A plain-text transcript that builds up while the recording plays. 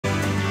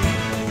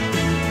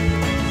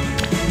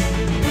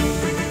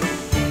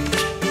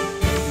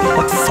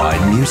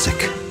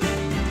music?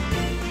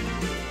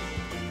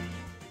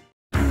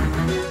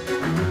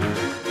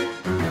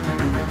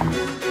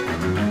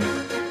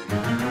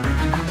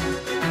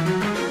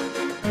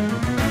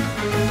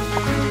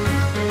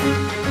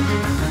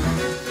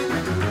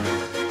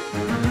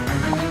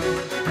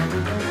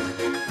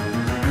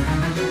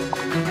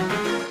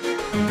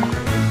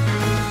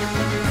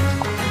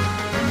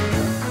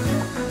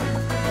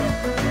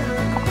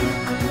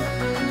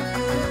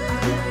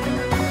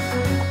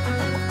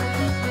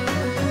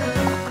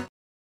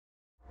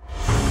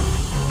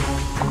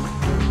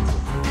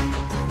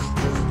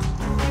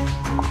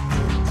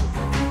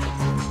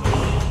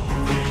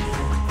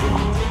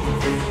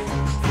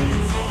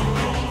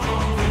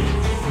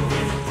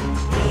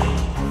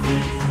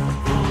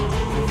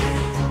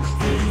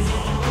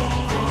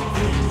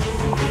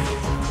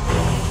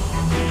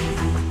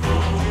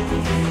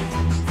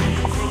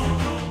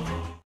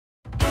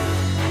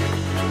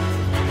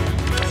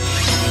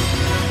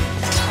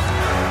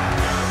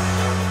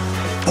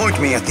 Point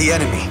me at the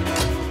enemy.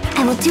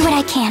 I will do what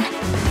I can.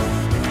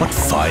 What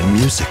fine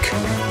music.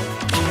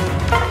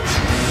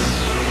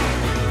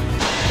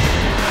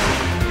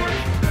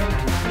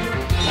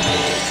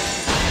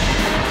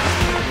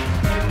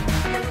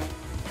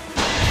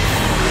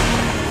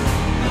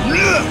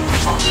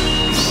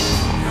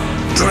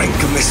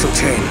 Drink a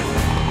mistletoe.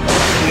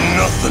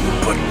 Nothing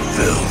but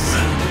filth.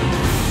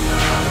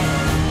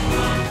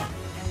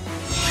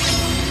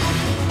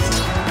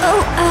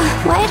 Oh,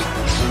 what?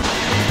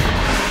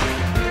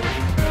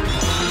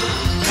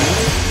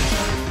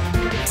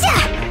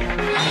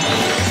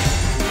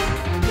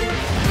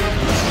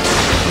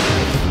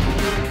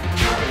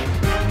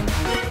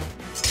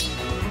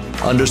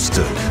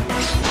 Understood.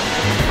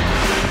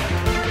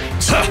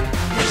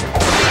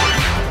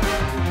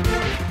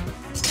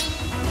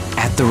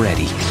 At the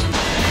ready.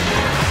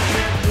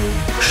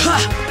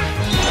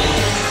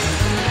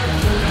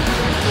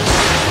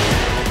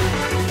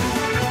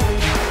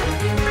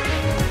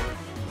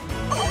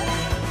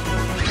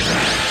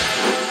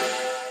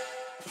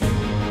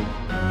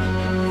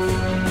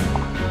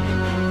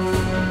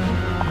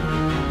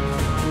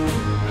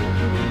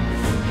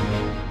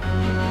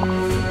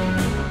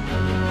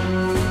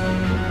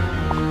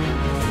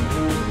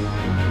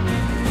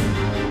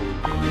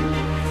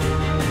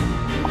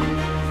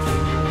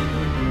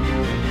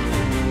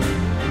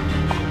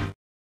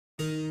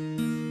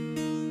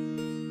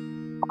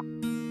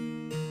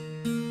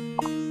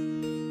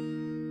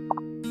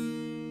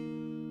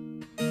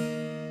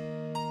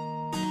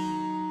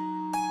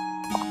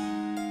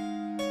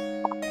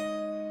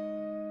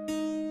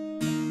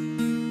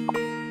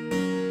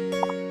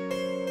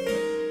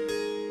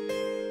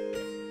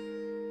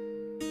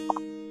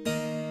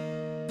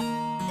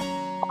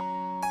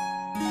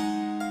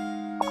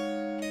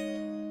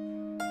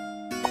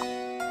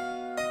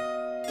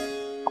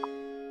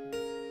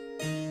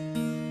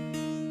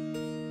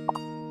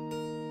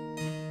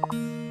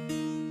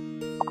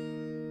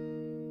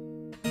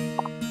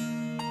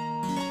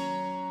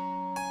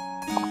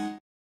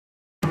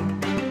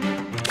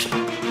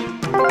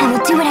 I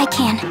will do what I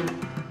can.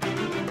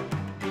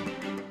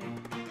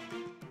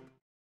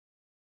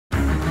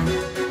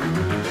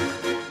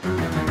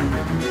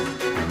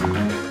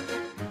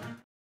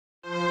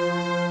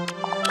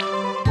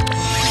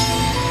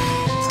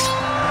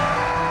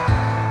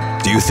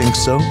 Do you think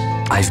so?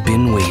 I've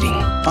been waiting.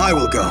 I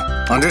will go.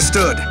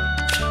 Understood.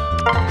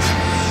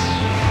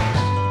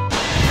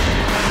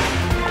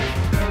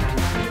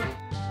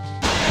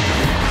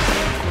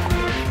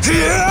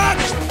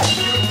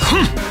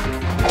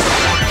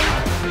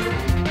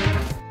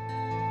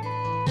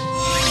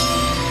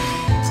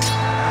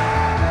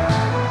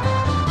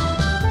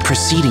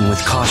 Proceeding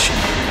with caution.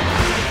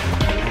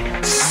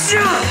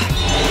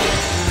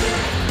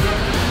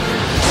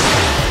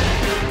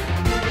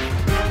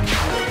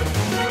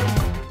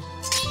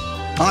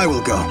 I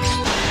will go.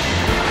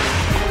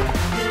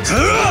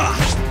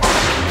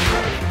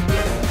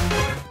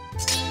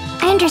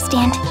 I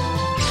understand.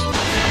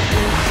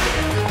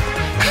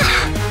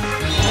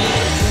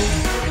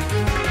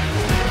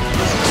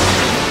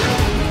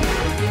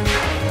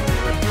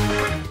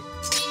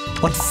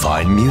 What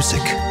fine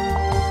music.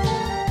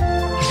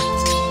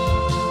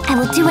 I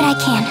will do what I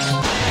can.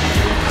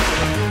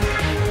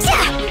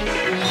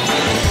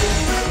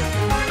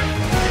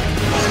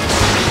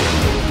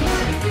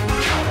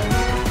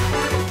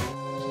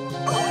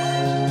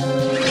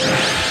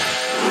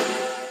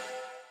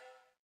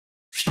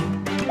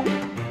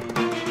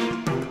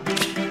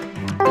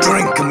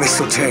 Drink a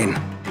mistletoe.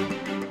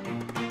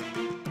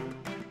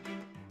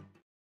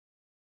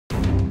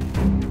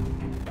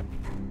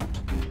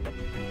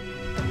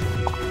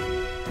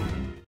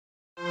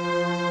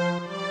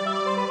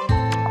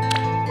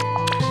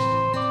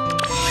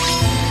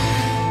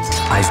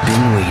 I've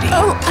been waiting.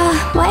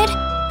 Oh, what?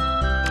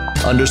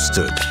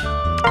 Understood.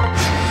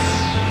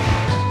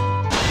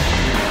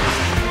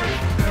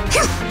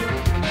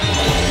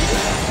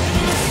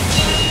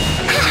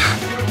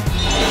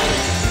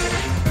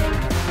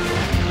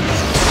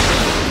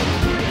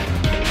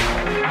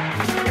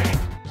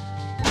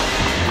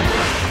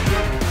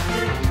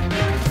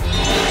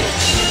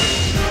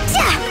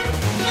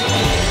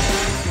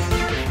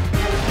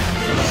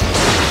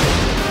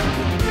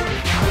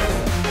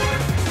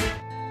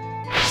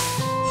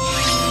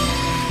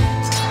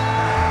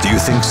 you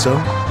think so?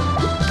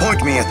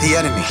 Point me at the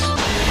enemy.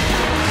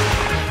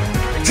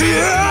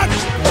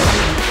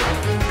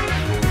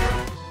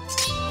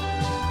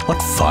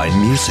 What fine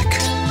music.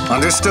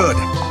 Understood.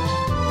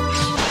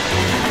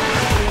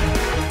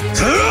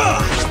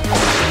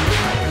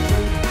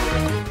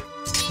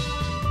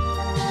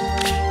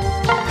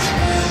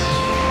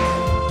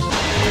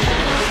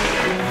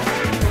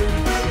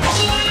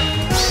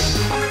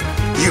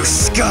 You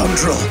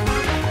scoundrel!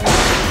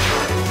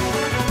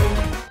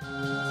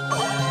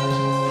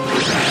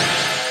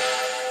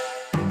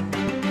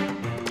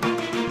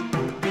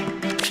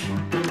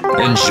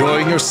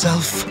 Enjoying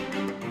yourself?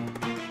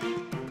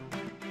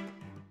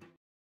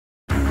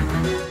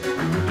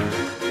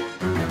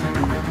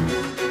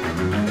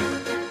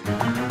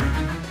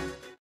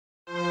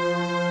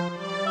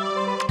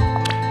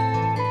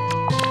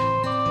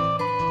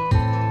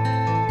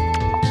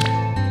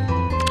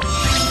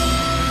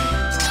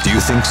 Do you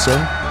think so?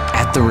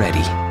 At the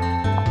ready.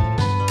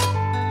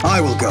 I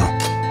will go.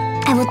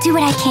 I will do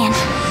what I can.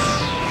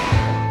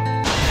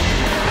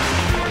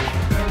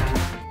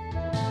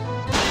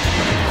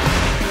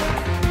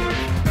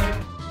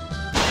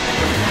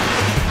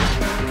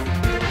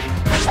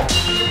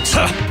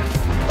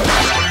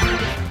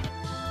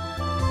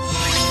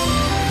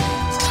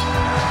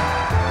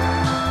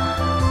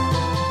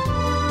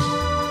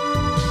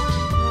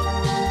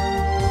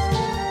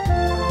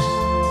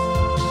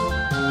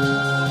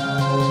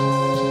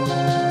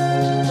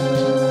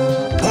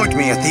 Point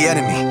me at the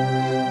enemy.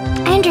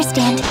 I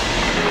understand.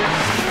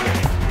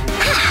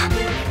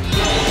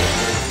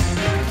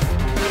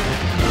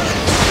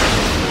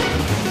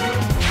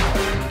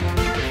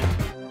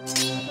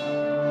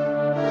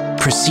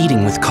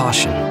 Proceeding with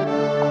caution.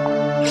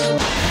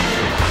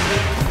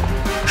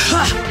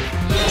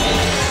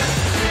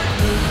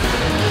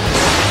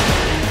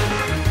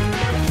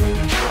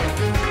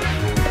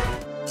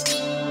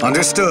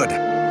 Understood.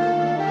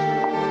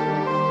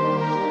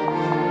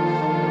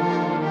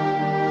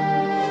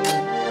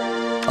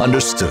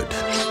 Understood.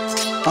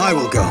 I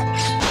will go.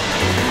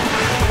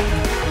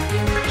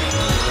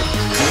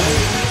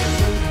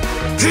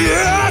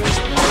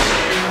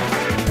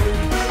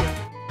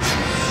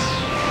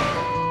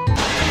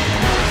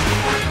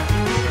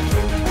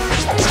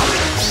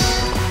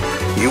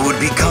 You would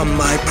become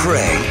my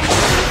prey.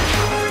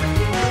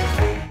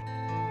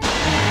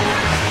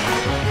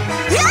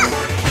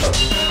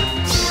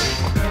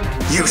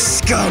 You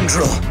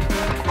scoundrel!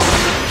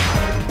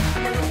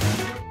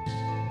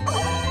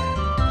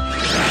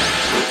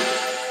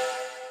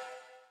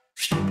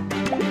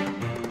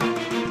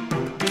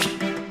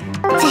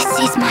 This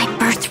is my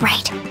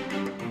birthright.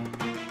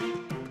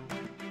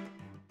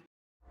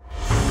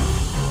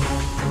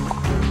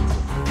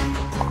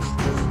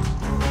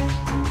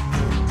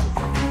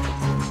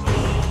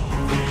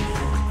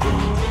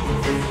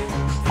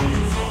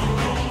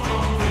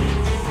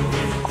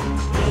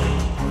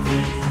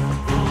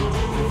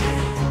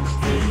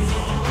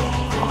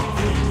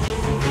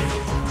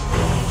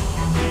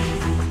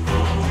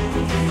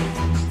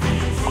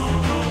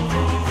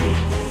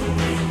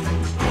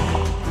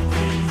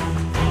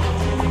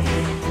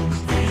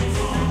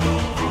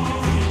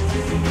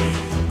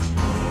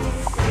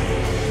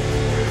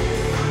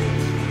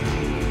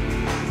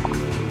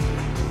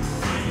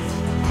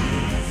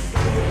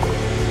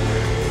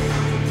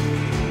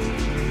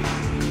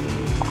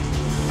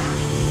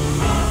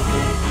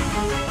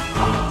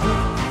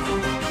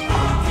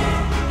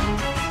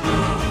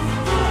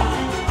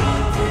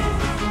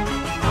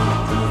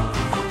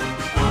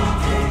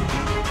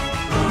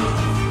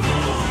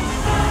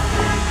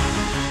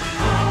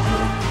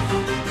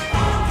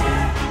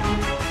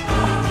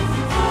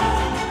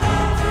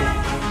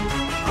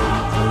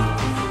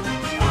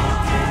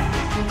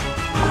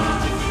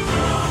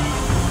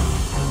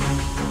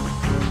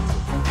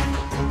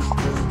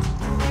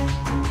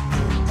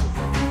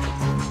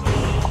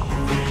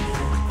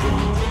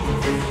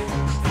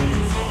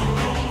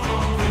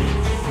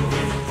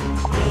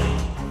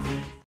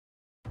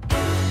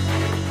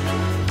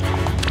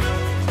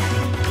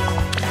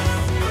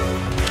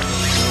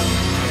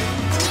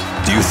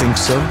 Do you think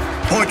so?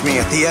 Point me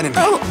at the enemy.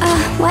 Oh,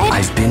 what?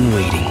 I've been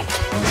waiting.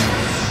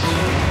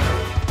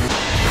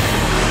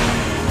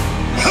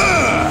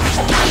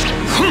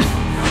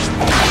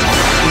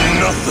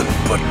 Nothing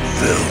but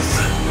filth.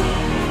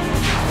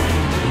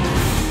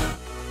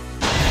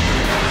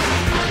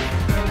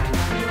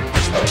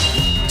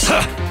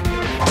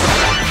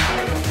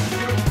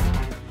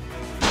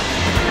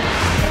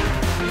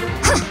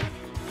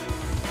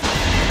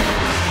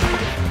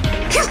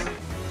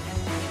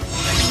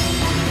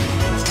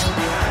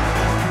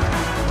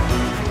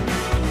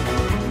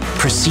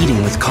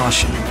 Proceeding with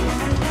caution.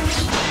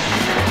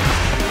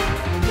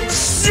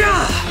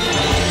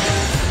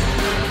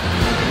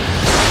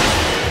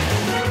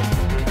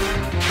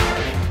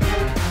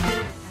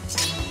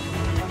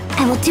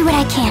 I will do what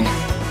I can.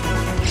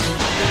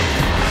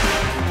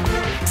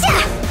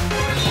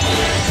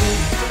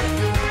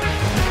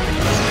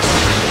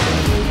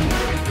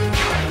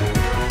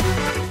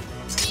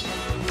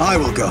 I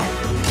will go.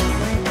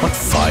 What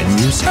fine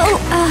music. Oh,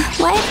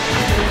 what?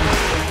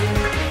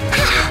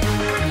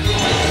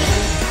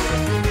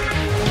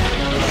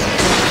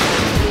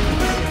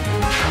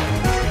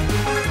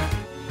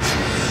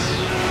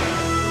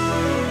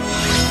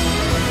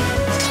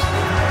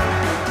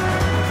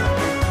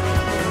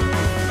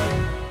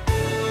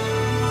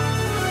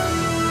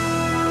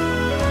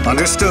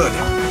 Understood.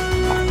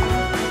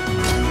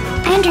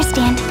 I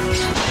understand.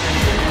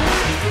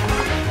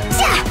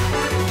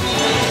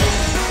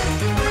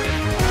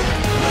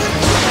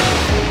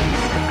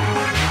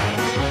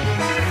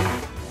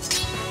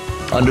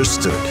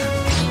 Understood.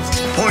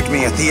 Point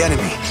me at the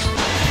enemy.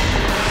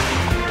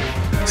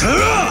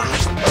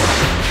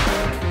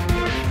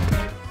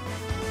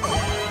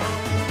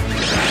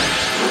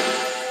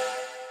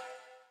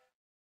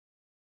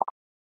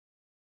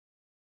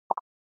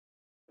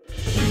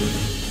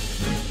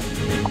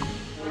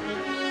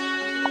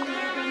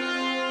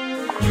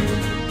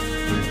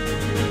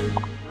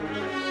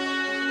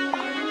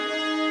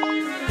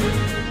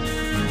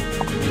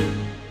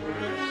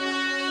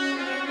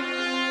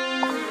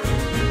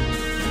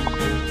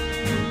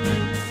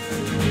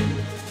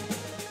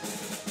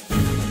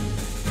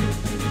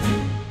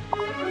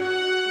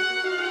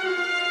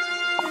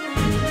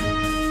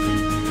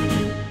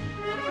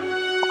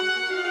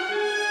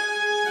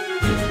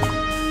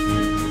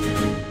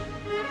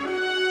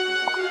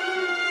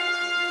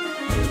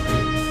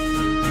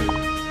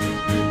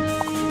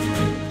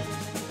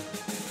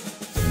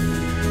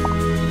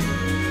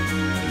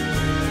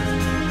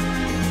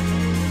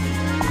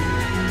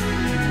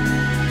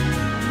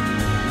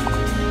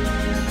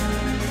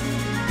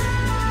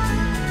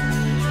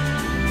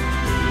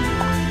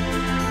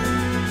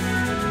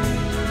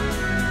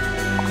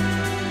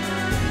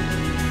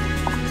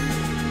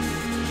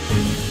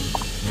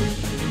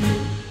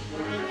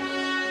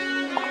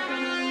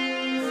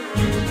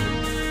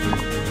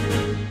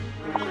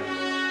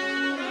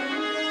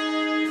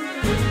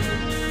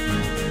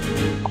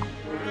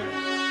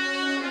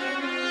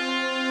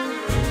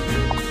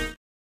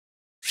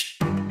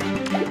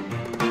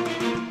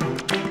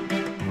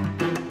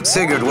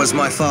 Sigurd was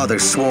my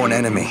father's sworn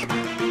enemy,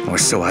 or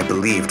so I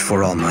believed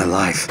for all my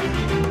life.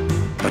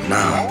 But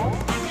now...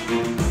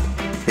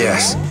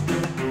 Yes.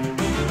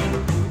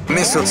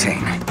 Mistletoe,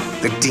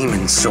 the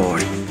demon's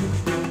sword.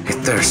 It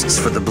thirsts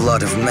for the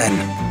blood of men.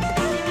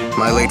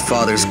 My late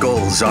father's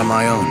goals are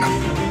my own.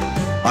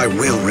 I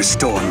will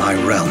restore my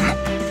realm.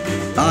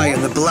 I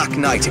am the Black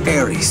Knight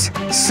Ares,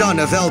 son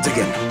of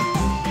Eldigan.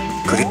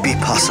 Could it be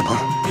possible?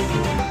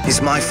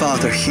 Is my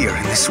father here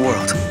in this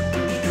world?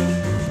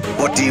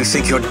 What do you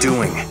think you're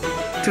doing?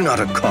 Do not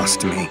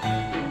accost me.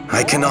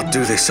 I cannot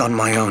do this on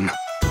my own.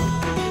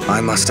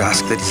 I must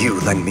ask that you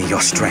lend me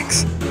your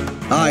strength.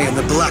 I am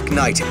the Black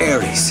Knight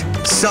Ares,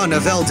 son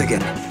of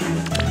Eldigan.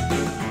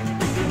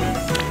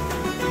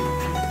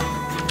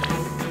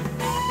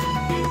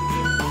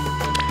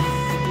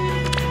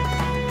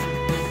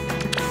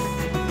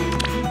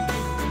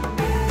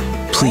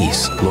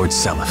 Please, Lord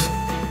Seliph,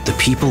 the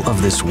people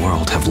of this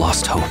world have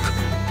lost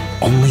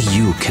hope. Only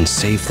you can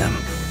save them.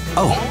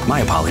 Oh,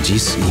 my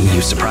apologies.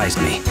 You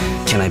surprised me.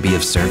 Can I be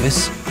of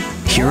service?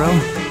 Hero?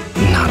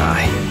 Not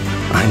I.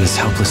 I'm as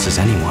helpless as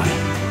anyone.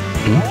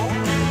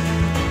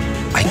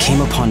 I came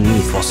upon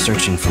Neath while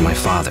searching for my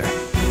father.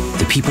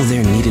 The people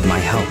there needed my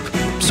help,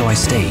 so I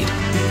stayed.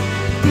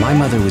 My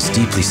mother was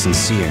deeply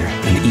sincere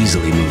and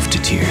easily moved to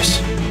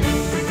tears.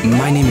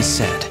 My name is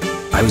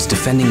Ced. I was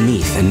defending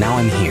Neath, and now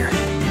I'm here.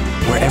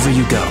 Wherever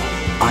you go,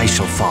 I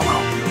shall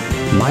follow.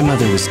 My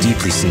mother was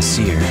deeply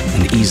sincere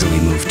and easily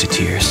moved to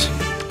tears.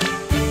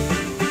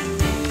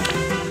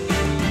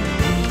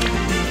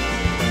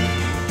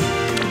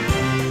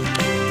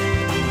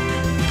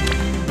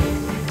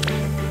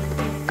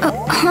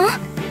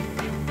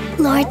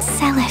 Lord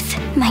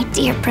Seliph, my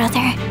dear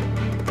brother.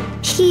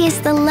 He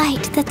is the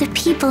light that the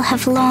people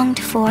have longed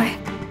for.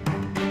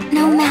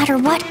 No matter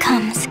what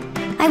comes,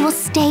 I will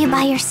stay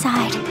by your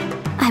side.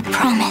 I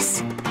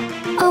promise.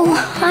 Oh,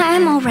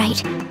 I'm all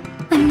right.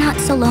 I'm not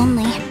so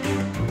lonely.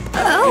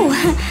 Oh,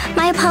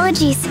 my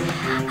apologies.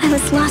 I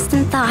was lost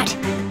in thought.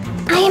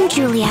 I am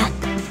Julia.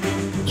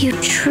 You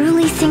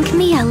truly think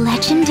me a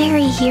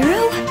legendary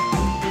hero?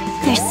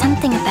 There's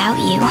something about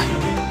you.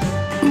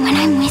 When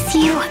I'm with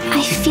you,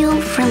 I feel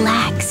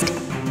relaxed.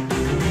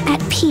 At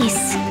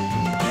peace.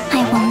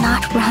 I will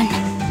not run.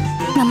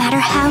 No matter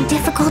how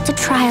difficult a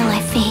trial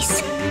I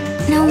face,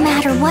 no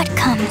matter what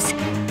comes,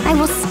 I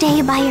will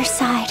stay by your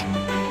side.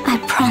 I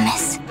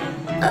promise.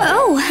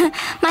 Oh,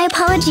 my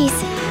apologies.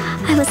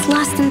 I was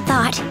lost in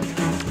thought.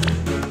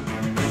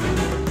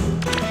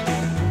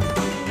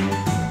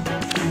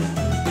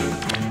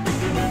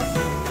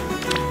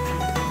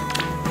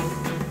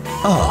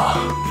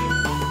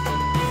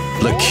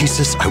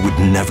 Lachesis, I would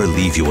never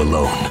leave you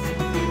alone.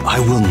 I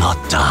will not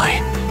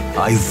die.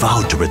 I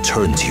vow to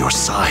return to your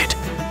side.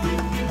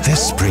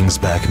 This brings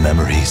back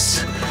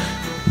memories.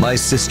 My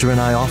sister and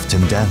I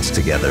often danced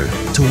together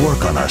to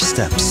work on our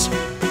steps.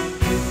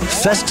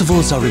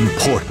 Festivals are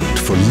important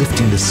for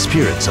lifting the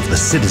spirits of the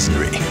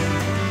citizenry.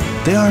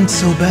 They aren't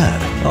so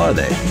bad, are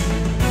they?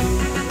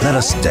 Let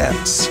us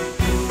dance.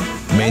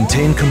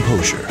 Maintain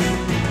composure.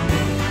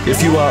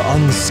 If you are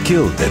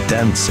unskilled at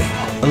dancing,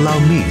 allow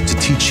me to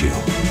teach you.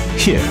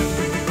 Here,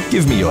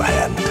 give me your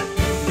hand.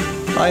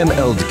 I am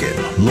Eldgil,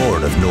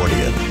 Lord of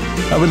Nordian.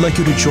 I would like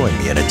you to join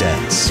me in a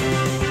dance.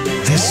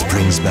 This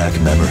brings back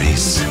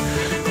memories.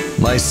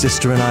 My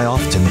sister and I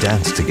often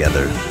danced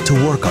together to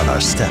work on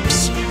our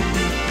steps.